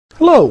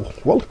Hello,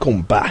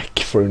 welcome back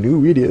for a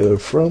new video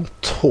from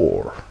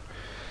Tor.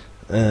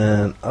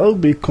 And I'll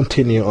be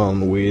continuing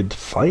on with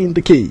Find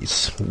the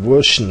Keys,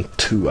 version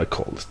 2 I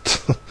call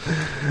it.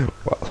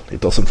 Well,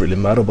 it doesn't really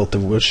matter about the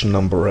version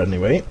number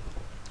anyway,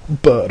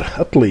 but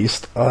at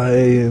least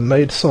I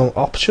made some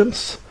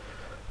options.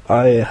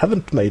 I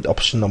haven't made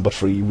option number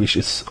 3, which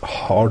is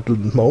hard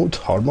mode.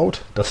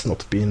 That's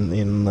not been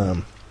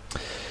in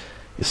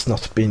it's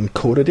not been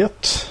coded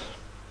yet.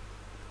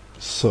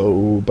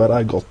 So, but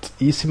I got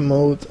easy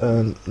mode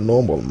and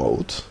normal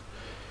mode,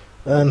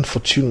 and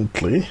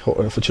fortunately,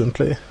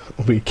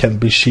 we can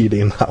be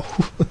cheating now.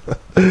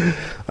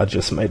 I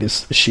just made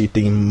this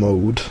cheating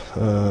mode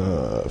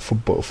for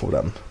both of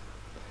them.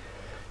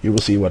 You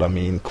will see what I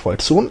mean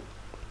quite soon,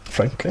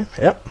 frankly.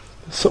 Yeah.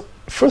 So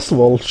first of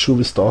all, should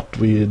we start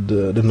with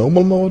the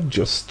normal mode,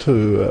 just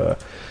to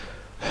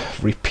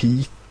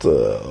repeat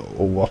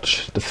or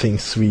watch the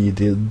things we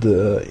did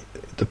the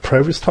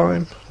previous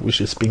time, which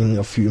has been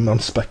a few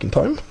months back in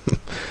time.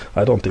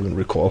 I don't even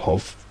recall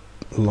how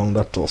long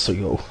that was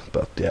ago,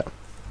 but yeah,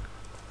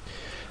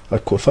 I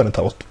could find it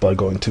out by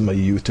going to my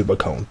YouTube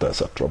account,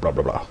 etc. blah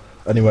blah blah.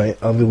 Anyway,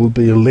 I will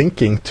be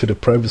linking to the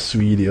previous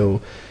video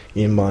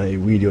in my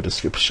video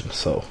description,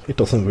 so it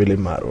doesn't really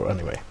matter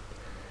anyway.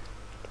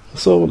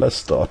 So let's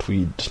start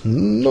with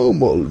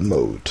normal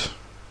mode.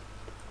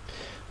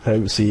 Here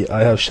you see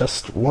I have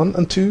chest 1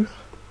 and 2,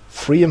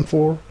 3 and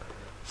 4,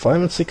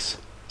 5 and 6,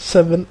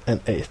 7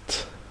 and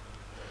 8.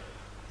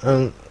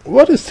 And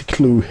what is the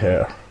clue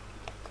here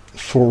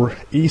for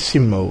easy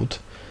mode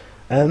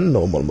and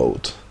normal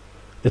mode?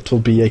 It will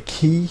be a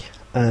key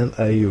and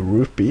a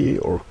rupee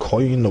or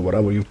coin or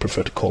whatever you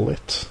prefer to call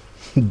it.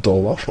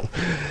 Dollar.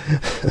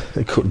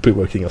 It could be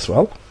working as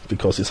well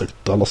because it's a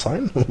dollar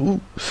sign.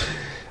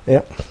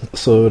 Yeah,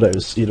 so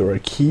there's either a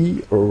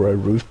key or a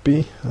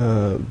rupee.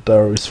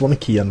 There is one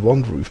key and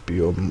one rupee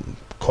or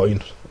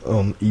coin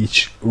on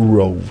each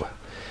row,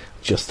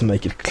 just to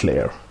make it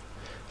clear.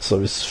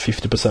 So it's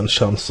 50%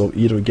 chance of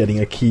either getting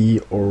a key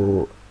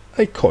or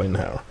a coin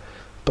here.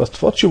 But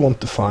what you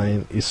want to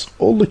find is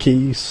all the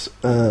keys.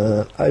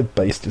 I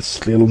based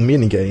this little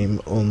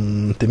minigame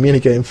on the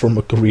minigame from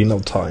Ocarina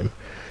of Time,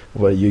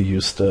 where you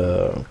use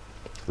the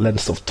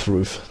Lens of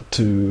Truth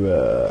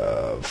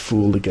to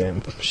fool the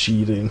game,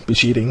 cheating.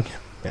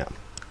 Yeah.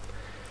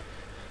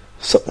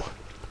 So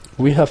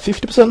we have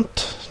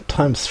 50%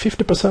 times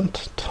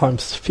 50%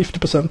 times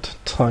 50%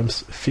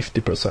 times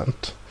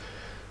 50%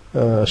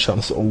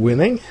 chance of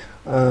winning.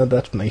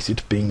 That makes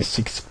it being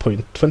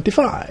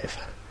 6.25.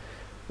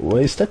 Why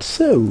is that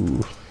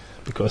so?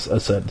 Because I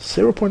said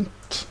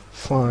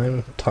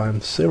 0.5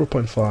 times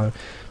 0.5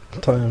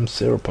 times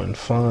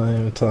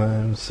 0.5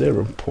 times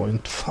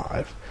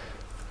 0.5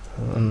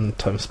 and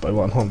times by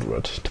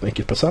 100 to make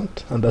it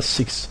percent, and that's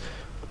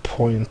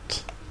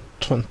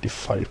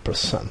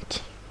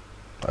 6.25%.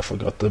 I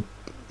forgot to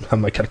have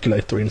my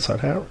calculator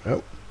inside here.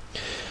 Oh.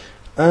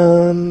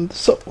 And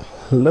so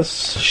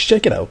let's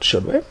check it out, shall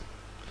we?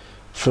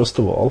 First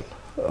of all,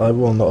 I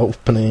want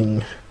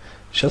opening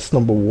chest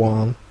number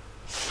 1,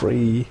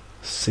 3,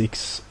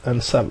 6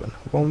 and 7.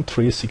 1,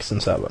 3, 6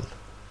 and 7.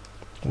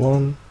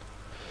 1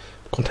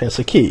 contains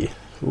a key.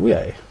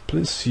 Yay.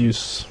 Please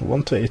use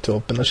 1 to 8 to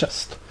open a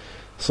chest.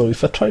 So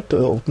if I try to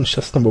open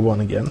chest number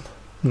 1 again,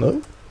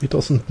 no, it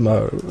doesn't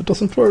matter. It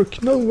doesn't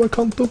work. No, I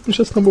can't open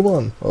chest number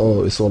 1.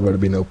 Oh, it's already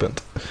been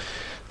opened.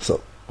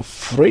 So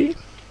 3,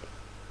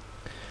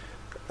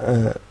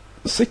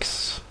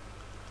 6,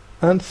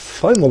 and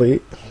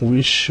finally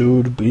we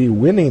should be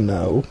winning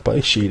now by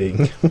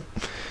cheating.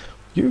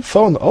 You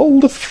found all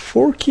the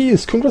 4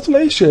 keys.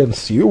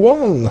 Congratulations, you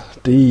won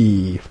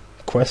the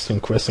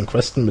question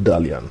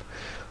medallion.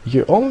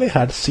 You only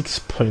had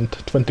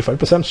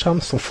 6.25%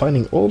 chance of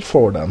finding all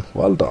 4 of them.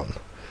 Well done.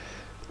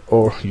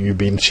 Or you've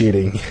been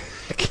cheating.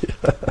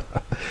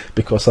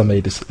 Because I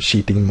made this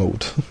cheating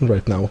mode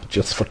right now,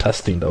 just for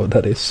testing though,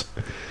 that is.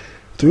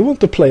 Do you want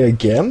to play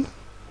again?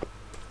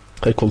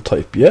 I could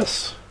type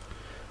yes.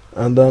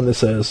 And then it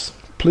says,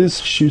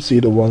 please choose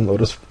either one of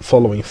the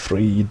following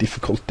 3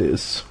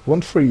 difficulties.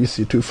 1 for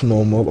easy, 2 for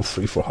normal, or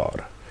 3 for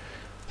hard.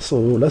 So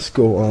let's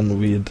go on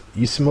with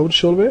easy mode,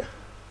 shall we?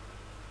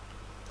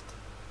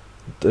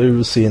 There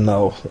you see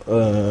now,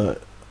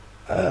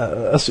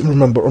 as you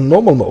remember, on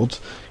normal mode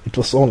it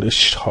was only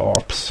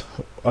sharps.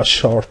 A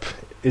sharp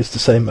is the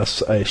same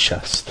as a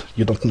chest.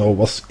 You don't know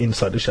what's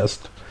inside the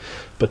chest,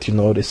 but you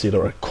know it's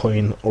either a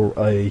coin or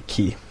a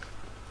key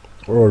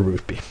or a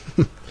rupee.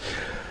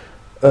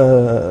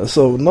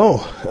 So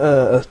now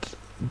at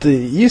the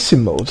easy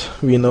mode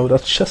we know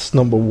that chest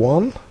number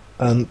 1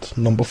 and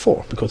number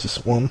 4, because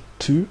it's 1,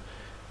 2,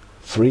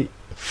 3,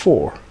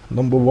 4.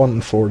 Number 1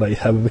 and 4, they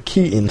have a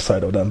key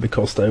inside of them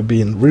because they've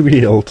been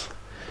revealed.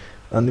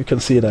 And you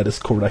can see that is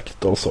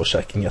correct, also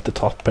checking at the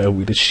top here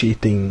with the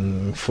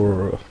cheating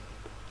for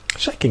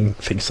checking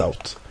things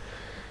out.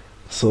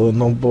 So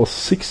number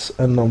 6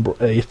 and number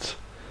 8,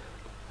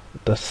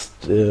 that's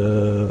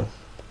the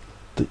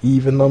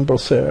even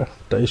numbers here.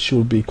 They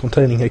should be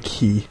containing a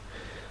key.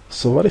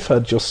 So what if I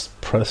just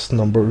press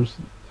number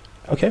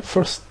Okay,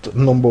 first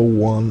number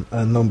 1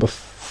 and number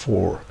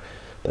 4,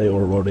 they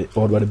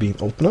already been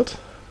opened.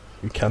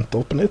 You can't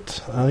open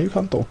it, and you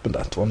can't open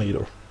that one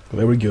either.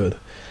 Very good.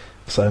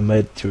 So I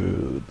made it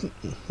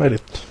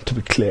to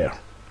be clear.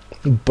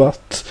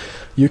 But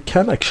you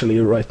can actually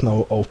right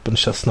now open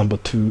chest number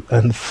 2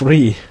 and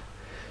 3,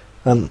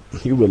 and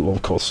you will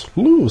of course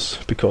lose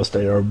because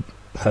they are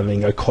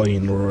having a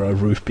coin or a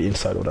rupee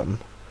inside of them.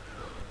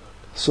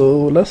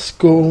 So let's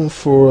go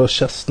for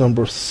chest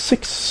number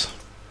 6.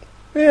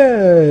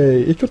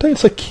 Yay! It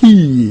contains a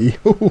key!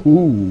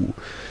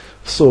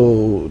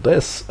 So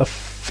there's a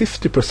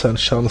 50%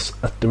 chance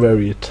at the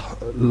very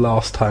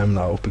last time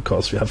now,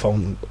 because we have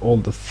found all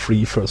the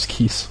 3 first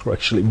keys, or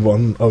actually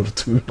 1 out of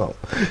 2 now.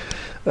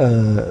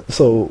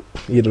 So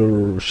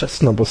either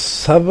chest number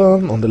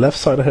 7 on the left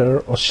side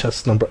here or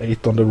chest number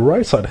 8 on the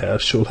right side here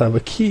should have a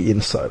key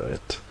inside of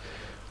it.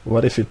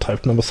 What if you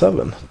type number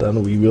 7?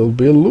 Then we will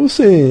be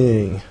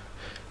losing.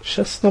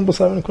 Chest number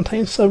 7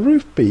 contains a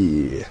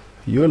rupee.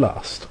 You're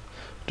last.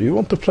 Do you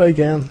want to play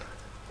again?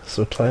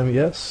 So time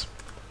yes.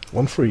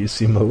 1 for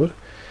easy mode.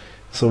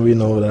 So we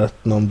know that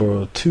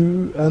number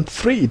 2 and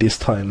 3 this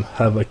time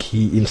have a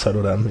key inside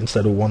of them,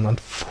 instead of 1 and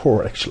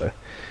 4 actually.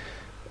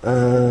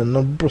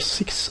 Number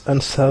 6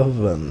 and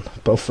 7,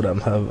 both of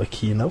them have a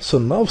key now. So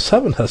now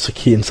 7 has a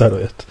key inside of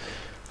it.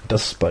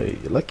 Just by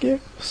lucky.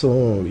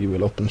 So we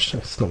will open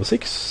chest number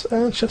 6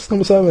 and chest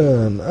number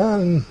 7.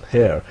 And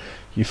here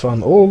you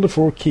found all the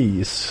 4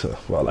 keys.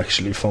 Well,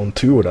 actually you found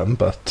 2 of them,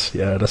 but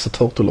yeah, that's a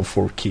total of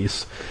 4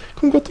 keys.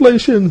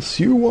 Congratulations,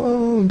 you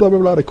won blah blah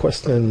blah the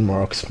question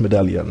marks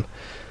medallion.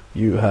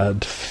 You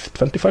had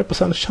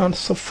 25%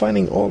 chance of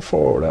finding all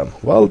 4 of them.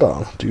 Well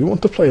done. Do you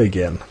want to play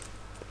again?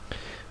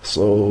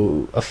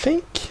 So I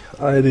think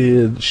I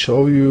did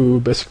show you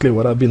basically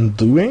what I've been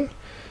doing,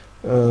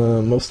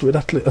 most of it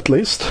at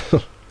least.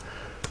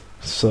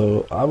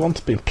 So I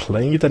won't be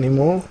playing it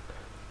anymore.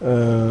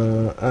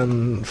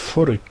 And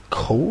for the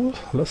code,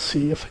 let's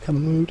see if I can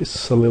move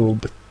this a little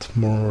bit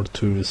more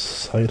to the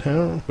side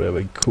here.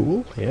 Very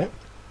cool, yeah.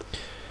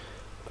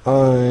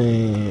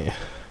 I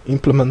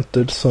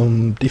implemented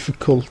some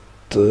difficult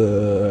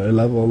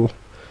level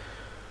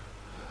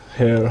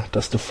here.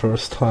 That's the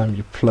first time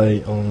you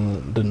play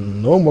on the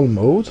normal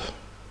mode.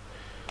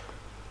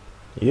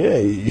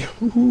 Yay!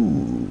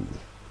 Woohoo!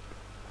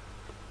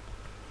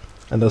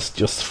 And that's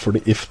just for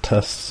the if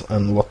tests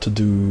and what to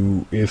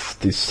do if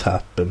this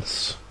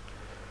happens.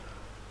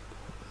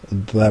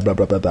 Blah blah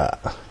blah blah blah.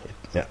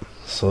 Yeah,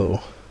 so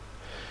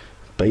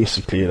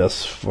basically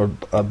that's what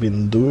I've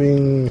been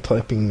doing,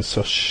 typing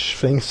such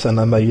things, and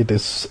I made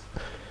this,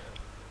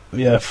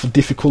 yeah, for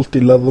difficulty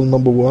level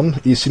number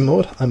 1, easy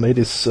mode, I made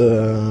this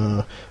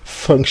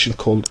function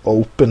called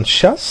open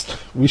chest,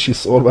 which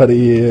is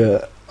already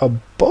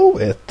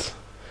above it.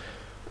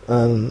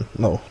 And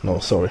no,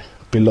 sorry,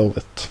 below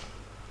it.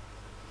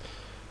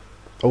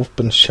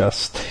 Open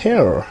chest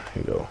here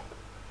you go.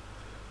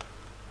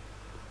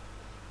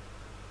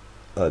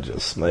 I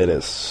just made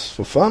this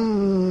for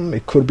fun.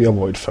 It could be a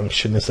void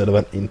function instead of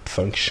an int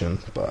function,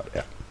 but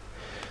yeah.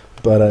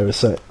 But I will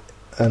say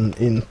an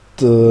int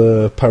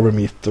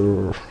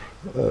parameter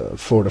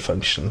for the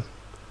function,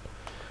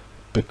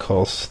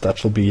 because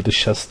that will be the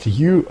chest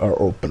you are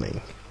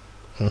opening.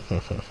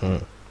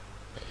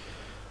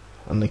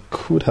 And I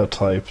could have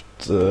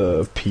typed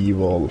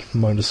pvol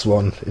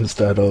 -1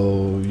 instead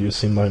of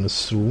using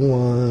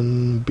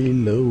 -1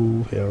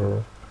 below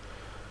here.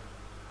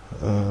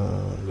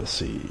 Let's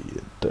see,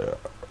 there.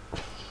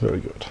 Very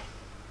good.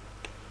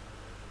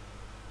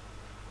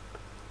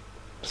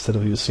 Instead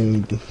of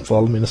using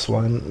vol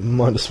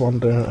 -1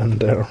 there and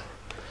there,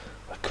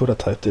 I could have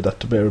typed it at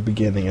the very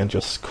beginning and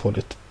just call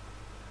it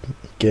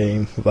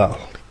game val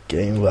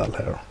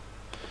here.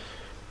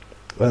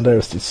 And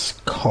there's this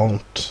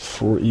count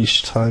for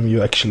each time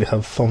you actually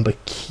have found a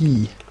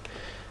key.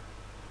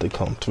 The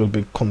count will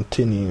be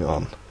continuing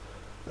on.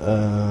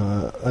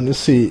 And you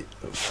see,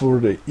 for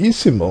the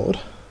easy mode,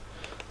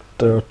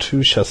 there are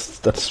 2 chests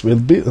that will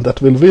be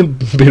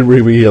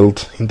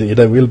revealed. Indeed,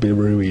 they will be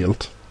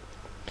revealed.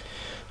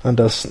 And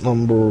that's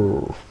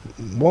number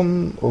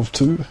 1 of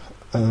 2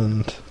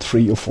 and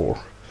 3 of 4.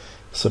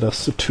 So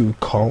that's the 2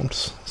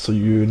 counts. So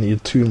you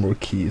need 2 more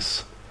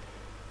keys.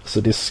 So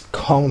this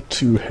count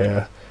 2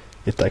 here,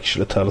 it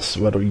actually tells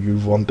whether you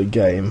won the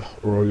game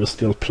or you're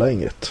still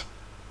playing it.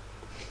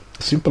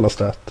 Simple as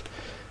that.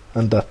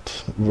 And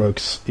that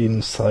works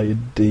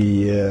inside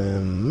the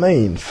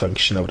main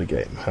function of the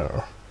game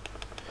here.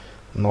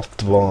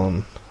 Not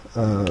one.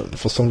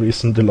 For some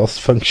reason the last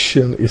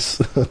function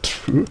is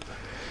true.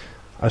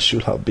 I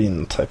should have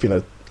been typing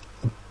it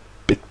a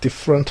bit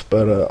different,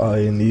 but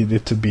I need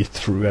it to be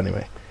true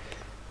anyway.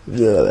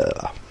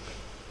 Yeah.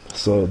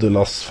 So the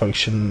last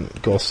function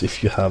goes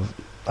if you have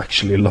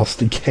actually lost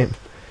the game.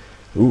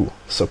 Ooh,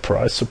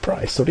 surprise,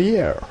 surprise of the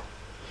year.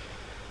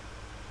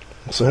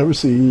 So here we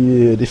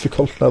see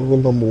difficult level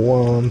number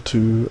 1,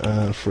 2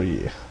 and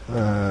 3.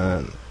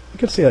 And you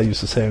can see I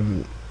use the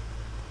same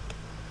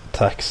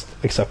text,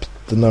 except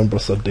the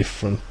numbers are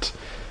different.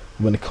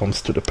 when it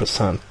comes to the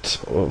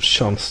percent of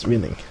chance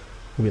winning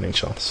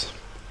chance.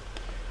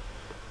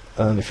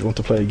 And if you want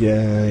to play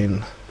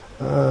again,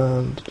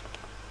 and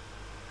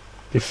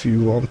if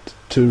you want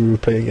to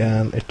play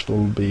again, it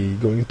will be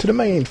going to the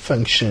main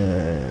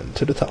function,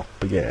 to the top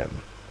again,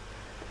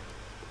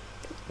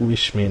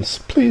 which means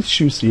please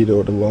choose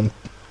either the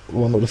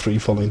one of the three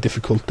following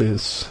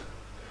difficulties,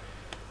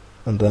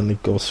 and then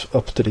it goes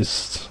up to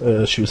this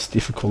choose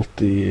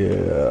difficulty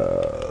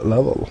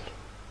level.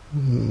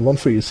 1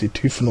 for easy,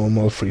 2 for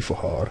normal, 3 for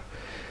hard.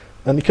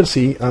 And you can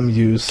see I'm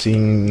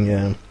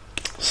using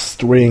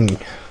string.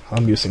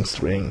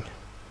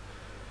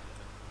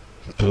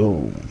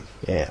 Boom.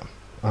 Yeah,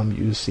 I'm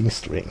using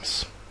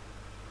strings.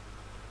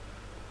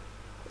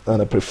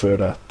 And I prefer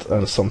that,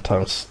 and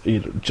sometimes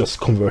just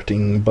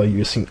converting by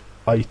using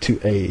I to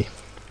A.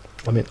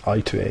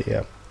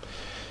 Yeah.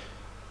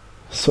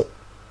 So,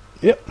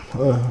 yeah.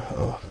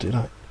 Did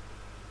I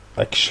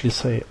actually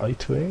say I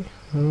to A?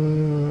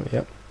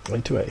 Yeah, I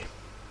to A.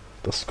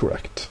 That's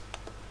correct.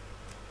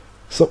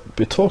 So,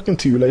 be talking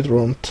to you later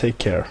on. Take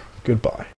care. Goodbye.